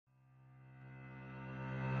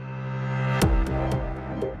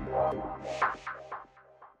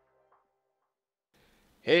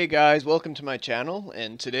Hey guys, welcome to my channel,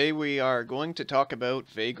 and today we are going to talk about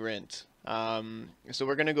Vagrant. So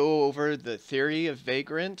we're going to go over the theory of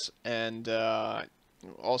Vagrant and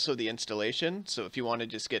also the installation. So if you want to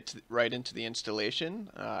just get right into the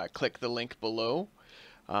installation, click the link below.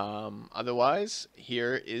 Otherwise,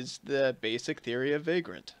 here is the basic theory of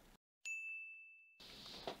Vagrant.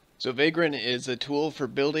 So Vagrant is a tool for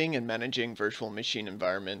building and managing virtual machine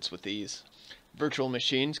environments with ease. Virtual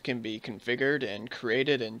machines can be configured and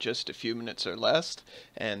created in just a few minutes or less,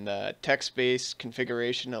 and text-based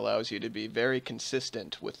configuration allows you to be very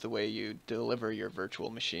consistent with the way you deliver your virtual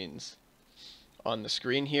machines. On the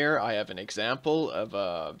screen here, I have an example of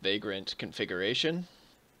a Vagrant configuration.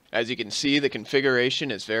 As you can see, the configuration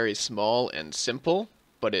is very small and simple,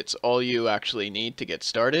 but it's all you actually need to get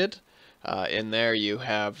started. In there you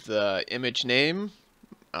have the image name,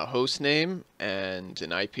 a host name, and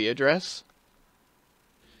an IP address.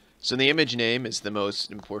 So the image name is the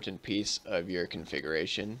most important piece of your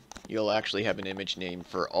configuration. You'll actually have an image name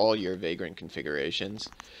for all your Vagrant configurations.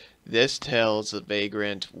 This tells the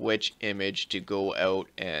Vagrant which image to go out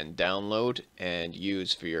and download and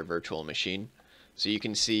use for your virtual machine. So you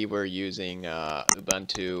can see we're using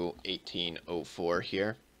Ubuntu 18.04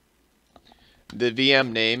 here. The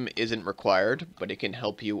VM name isn't required, but it can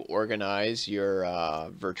help you organize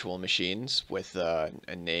your virtual machines with a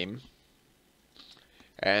name.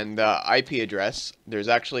 And IP address, there's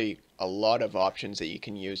actually a lot of options that you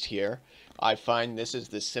can use here. I find this is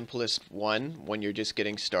the simplest one when you're just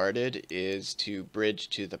getting started, is to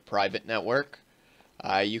bridge to the private network.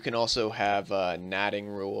 You can also have NATing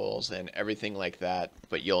rules and everything like that,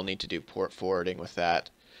 but you'll need to do port forwarding with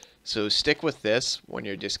that. So stick with this when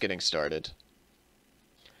you're just getting started.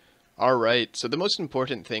 Alright, so the most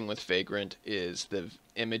important thing with Vagrant is the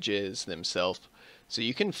images themselves. So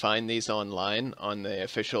you can find these online on the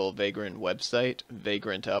official Vagrant website,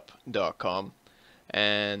 vagrantup.com.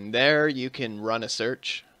 And there you can run a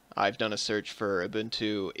search. I've done a search for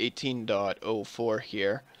Ubuntu 18.04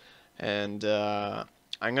 here. And I'm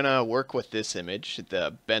going to work with this image,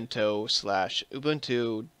 the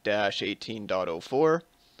bento/Ubuntu-18.04.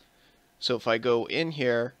 So if I go in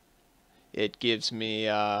here, it gives me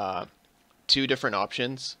two different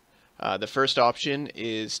options. The first option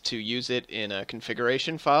is to use it in a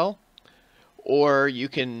configuration file, or you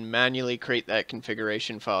can manually create that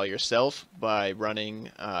configuration file yourself by running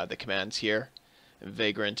the commands here,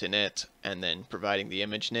 vagrant init, and then providing the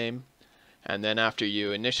image name. And then after you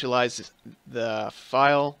initialize the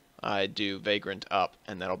file, do vagrant up,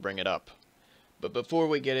 and that'll bring it up. But before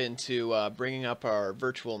we get into bringing up our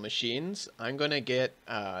virtual machines, I'm going to get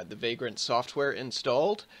the Vagrant software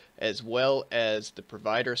installed, as well as the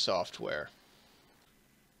provider software.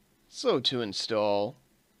 So to install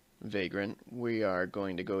Vagrant, we are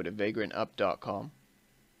going to go to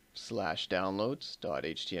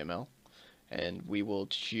vagrantup.com/downloads.html, and we will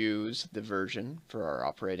choose the version for our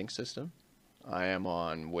operating system. I am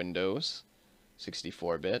on Windows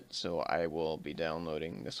 64-bit, so I will be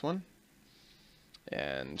downloading this one.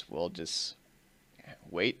 And we'll just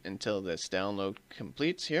wait until this download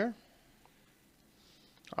completes here.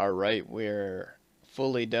 Alright, we're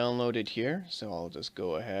fully downloaded here, so I'll just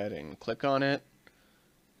go ahead and click on it.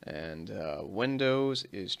 And Windows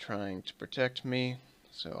is trying to protect me,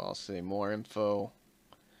 so I'll say more info.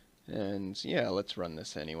 And yeah, let's run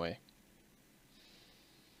this anyway.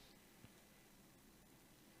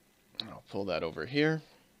 I'll pull that over here.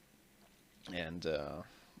 And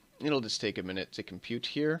it'll just take a minute to compute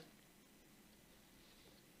here.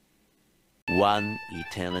 One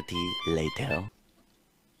eternity later.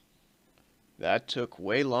 That took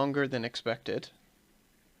way longer than expected.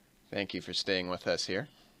 Thank you for staying with us here.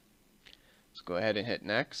 Let's go ahead and hit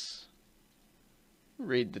next.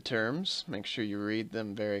 Read the terms. Make sure you read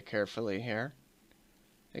them very carefully here.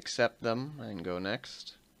 Accept them and go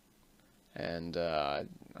next. And I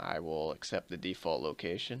will accept the default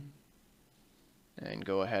location and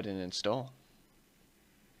go ahead and install.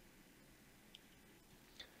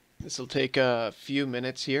 This will take a few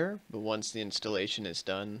minutes here, but once the installation is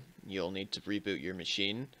done, you'll need to reboot your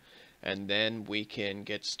machine, and then we can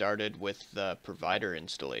get started with the provider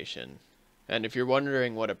installation. And if you're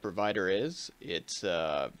wondering what a provider is, it's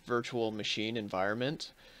a virtual machine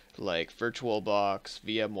environment like VirtualBox,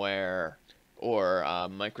 VMware, or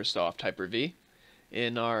Microsoft Hyper-V.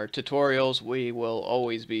 In our tutorials, we will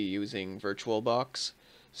always be using VirtualBox,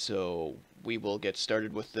 so we will get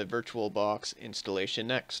started with the VirtualBox installation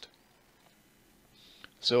next.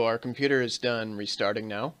 So our computer is done restarting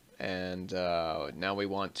now, and now we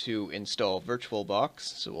want to install VirtualBox,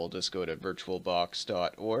 so we'll just go to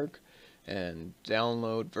virtualbox.org and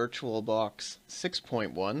download VirtualBox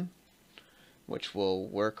 6.1, which will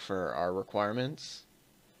work for our requirements,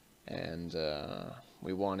 and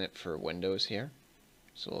we want it for Windows here,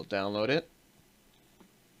 so we'll download it.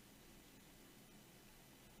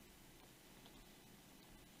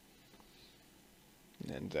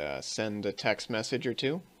 And send a text message or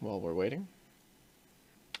two while we're waiting.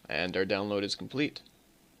 And our download is complete.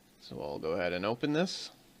 So I'll go ahead and open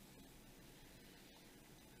this.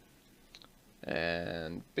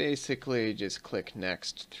 And basically just click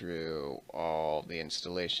next through all the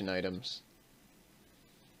installation items.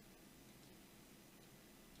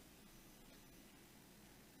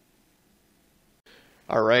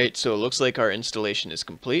 Alright, so it looks like our installation is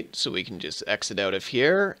complete, so we can just exit out of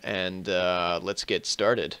here and let's get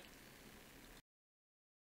started.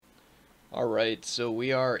 Alright, so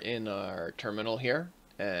we are in our terminal here,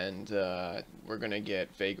 and we're going to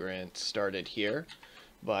get Vagrant started here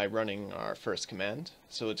by running our first command.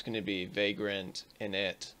 So it's going to be Vagrant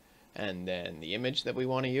init and then the image that we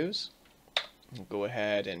want to use. We'll go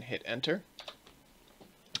ahead and hit enter.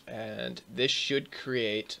 And this should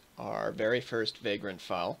create our very first Vagrant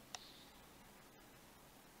file.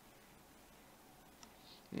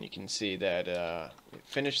 And you can see that it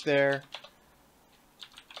finished there.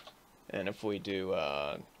 And if we do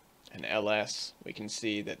an ls, we can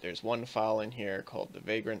see that there's one file in here called the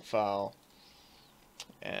Vagrant file.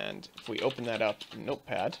 And if we open that up in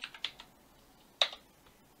Notepad,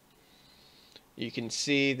 you can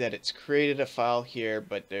see that it's created a file here,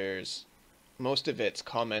 but there's most of it's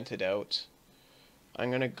commented out. I'm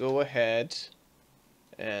going to go ahead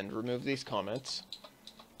and remove these comments.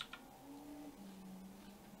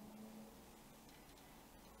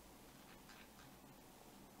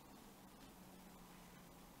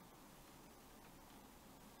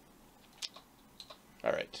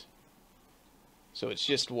 Alright, so it's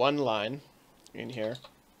just one line in here,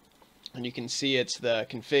 and you can see it's the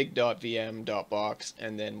config.vm.box,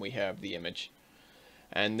 and then we have the image.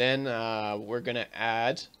 And then we're going to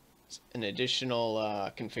add an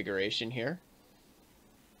additional configuration here.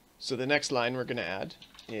 So the next line we're going to add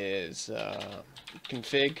is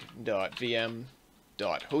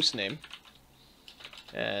config.vm.hostname.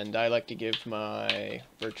 And I like to give my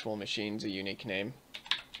virtual machines a unique name.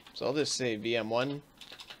 So I'll just say VM1.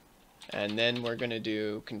 And then we're going to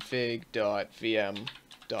do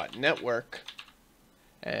config.vm.network.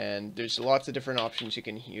 And there's lots of different options you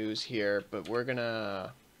can use here, but I'm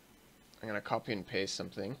gonna copy and paste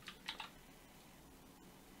something.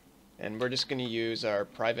 And we're just gonna use our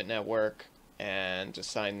private network and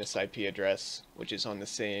assign this IP address, which is on the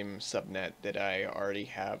same subnet that I already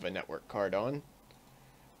have a network card on.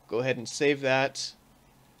 Go ahead and save that,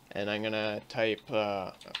 and I'm gonna type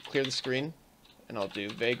clear the screen, and I'll do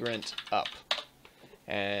Vagrant up.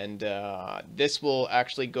 And this will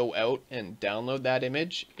actually go out and download that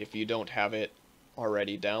image if you don't have it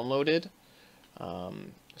already downloaded.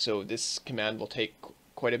 So this command will take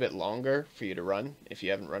quite a bit longer for you to run if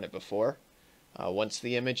you haven't run it before. Once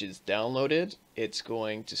the image is downloaded, it's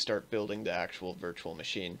going to start building the actual virtual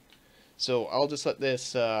machine. So I'll just let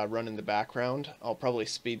this run in the background. I'll probably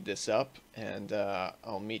speed this up, and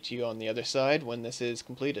I'll meet you on the other side when this is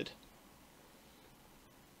completed.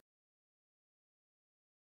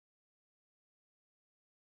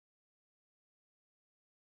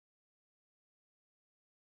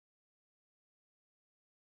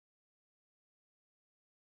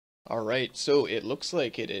 Alright, so it looks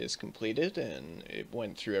like it is completed and it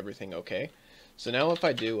went through everything okay. So now if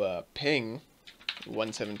I do a ping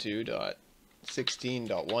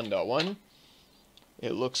 172.16.1.1,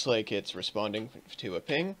 it looks like it's responding to a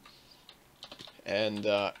ping. And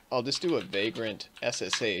I'll just do a Vagrant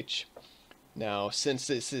SSH. Now, since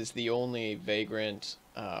this is the only Vagrant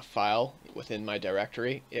file within my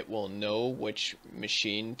directory, it will know which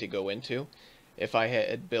machine to go into. If I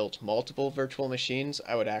had built multiple virtual machines,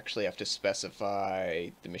 I would actually have to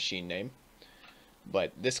specify the machine name.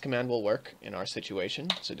 But this command will work in our situation,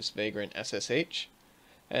 so just Vagrant SSH.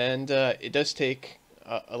 And it does take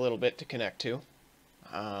a little bit to connect to.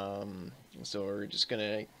 So we're just going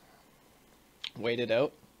to wait it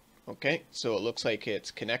out. Okay, so it looks like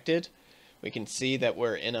it's connected. We can see that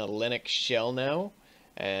we're in a Linux shell now,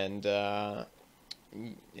 and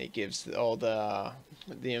it gives all the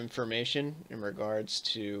information in regards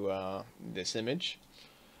to this image.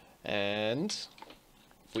 And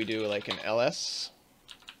if we do like an ls,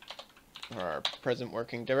 or our present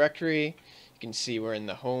working directory, you can see we're in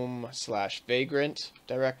the home/vagrant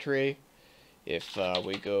directory. If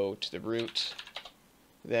we go to the root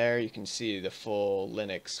there, you can see the full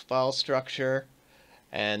Linux file structure.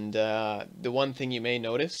 And the one thing you may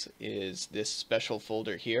notice is this special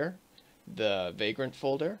folder here, the Vagrant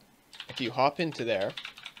folder. If you hop into there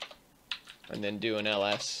and then do an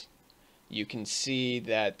ls, you can see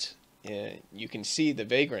that you can see the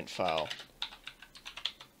Vagrant file.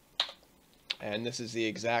 And this is the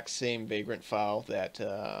exact same Vagrant file that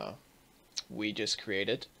we just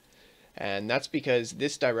created. And that's because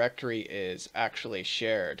this directory is actually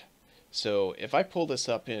shared. So if I pull this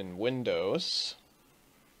up in Windows,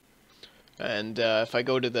 and if I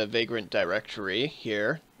go to the Vagrant directory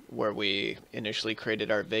here, where we initially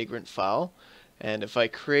created our Vagrant file, and if I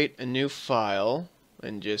create a new file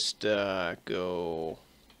and just go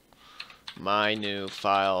my new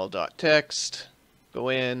file.txt, go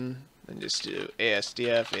in and just do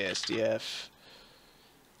ASDF,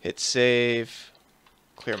 hit save,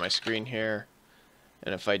 clear my screen here,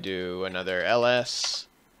 and if I do another ls,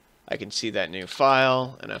 I can see that new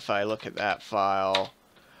file, and if I look at that file,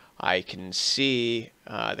 I can see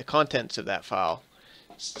the contents of that file.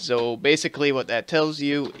 So basically what that tells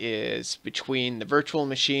you is between the virtual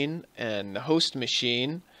machine and the host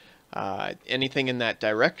machine, anything in that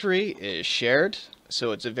directory is shared.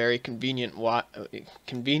 So it's a very convenient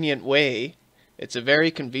way. It's a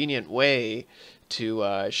very convenient way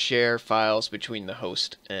to share files between the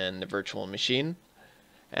host and the virtual machine.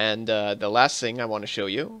 And the last thing I want to show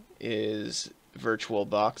you is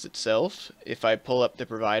VirtualBox itself. If I pull up the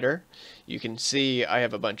provider, you can see I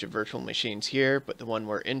have a bunch of virtual machines here, but the one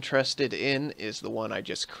we're interested in is the one I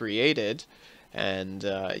just created. And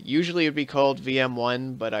usually it would be called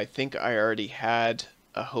VM1, but I think I already had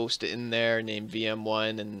a host in there named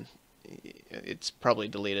VM1, and it's probably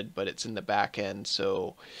deleted, but it's in the back end,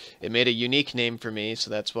 so it made a unique name for me, so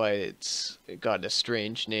that's why it got a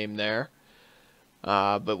strange name there.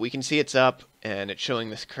 But we can see it's up and it's showing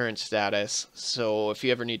this current status. So if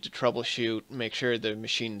you ever need to troubleshoot, make sure the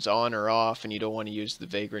machine's on or off and you don't want to use the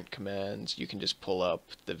Vagrant commands, you can just pull up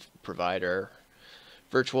the provider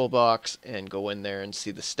VirtualBox and go in there and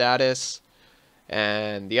see the status.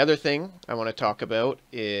 And the other thing I want to talk about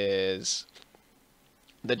is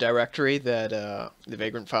the directory that the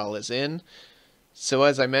Vagrant file is in. So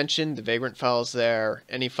as I mentioned, the Vagrant file is there.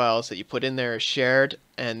 Any files that you put in there is shared,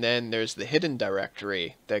 and then there's the hidden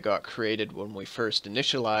directory that got created when we first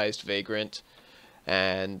initialized Vagrant.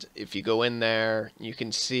 And if you go in there, you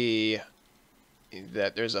can see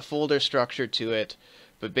that there's a folder structure to it,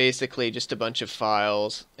 but basically just a bunch of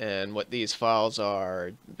files, and what these files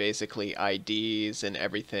are basically IDs and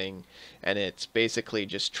everything, and it's basically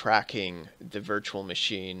just tracking the virtual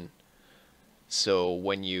machine. So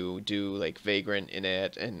when you do like Vagrant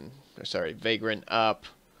init and Vagrant up,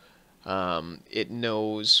 it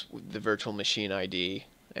knows the virtual machine ID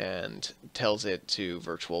and tells it to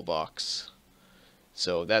VirtualBox.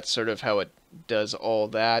 So that's sort of how it does all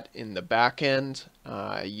that in the back end.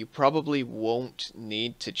 You probably won't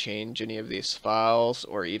need to change any of these files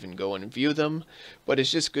or even go and view them, but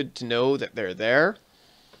it's just good to know that they're there.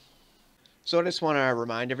 So I just want to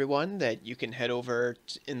remind everyone that you can head over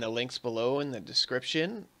in the links below in the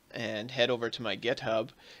description and head over to my GitHub,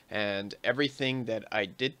 and everything that I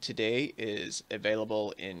did today is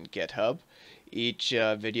available in GitHub. Each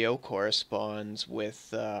video corresponds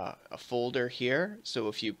with a folder here, so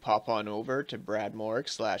if you pop on over to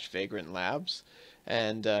bradmorg/Vagrant Labs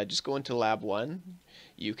and just go into Lab 1,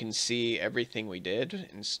 you can see everything we did: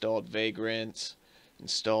 installed Vagrant,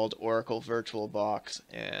 installed Oracle VirtualBox,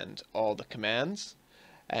 and all the commands.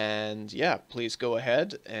 And yeah, please go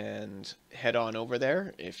ahead and head on over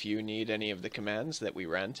there if you need any of the commands that we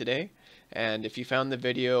ran today. And if you found the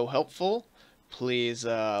video helpful, please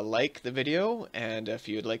like the video, and if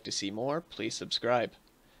you'd like to see more, please subscribe.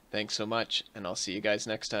 Thanks so much, and I'll see you guys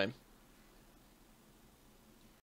next time.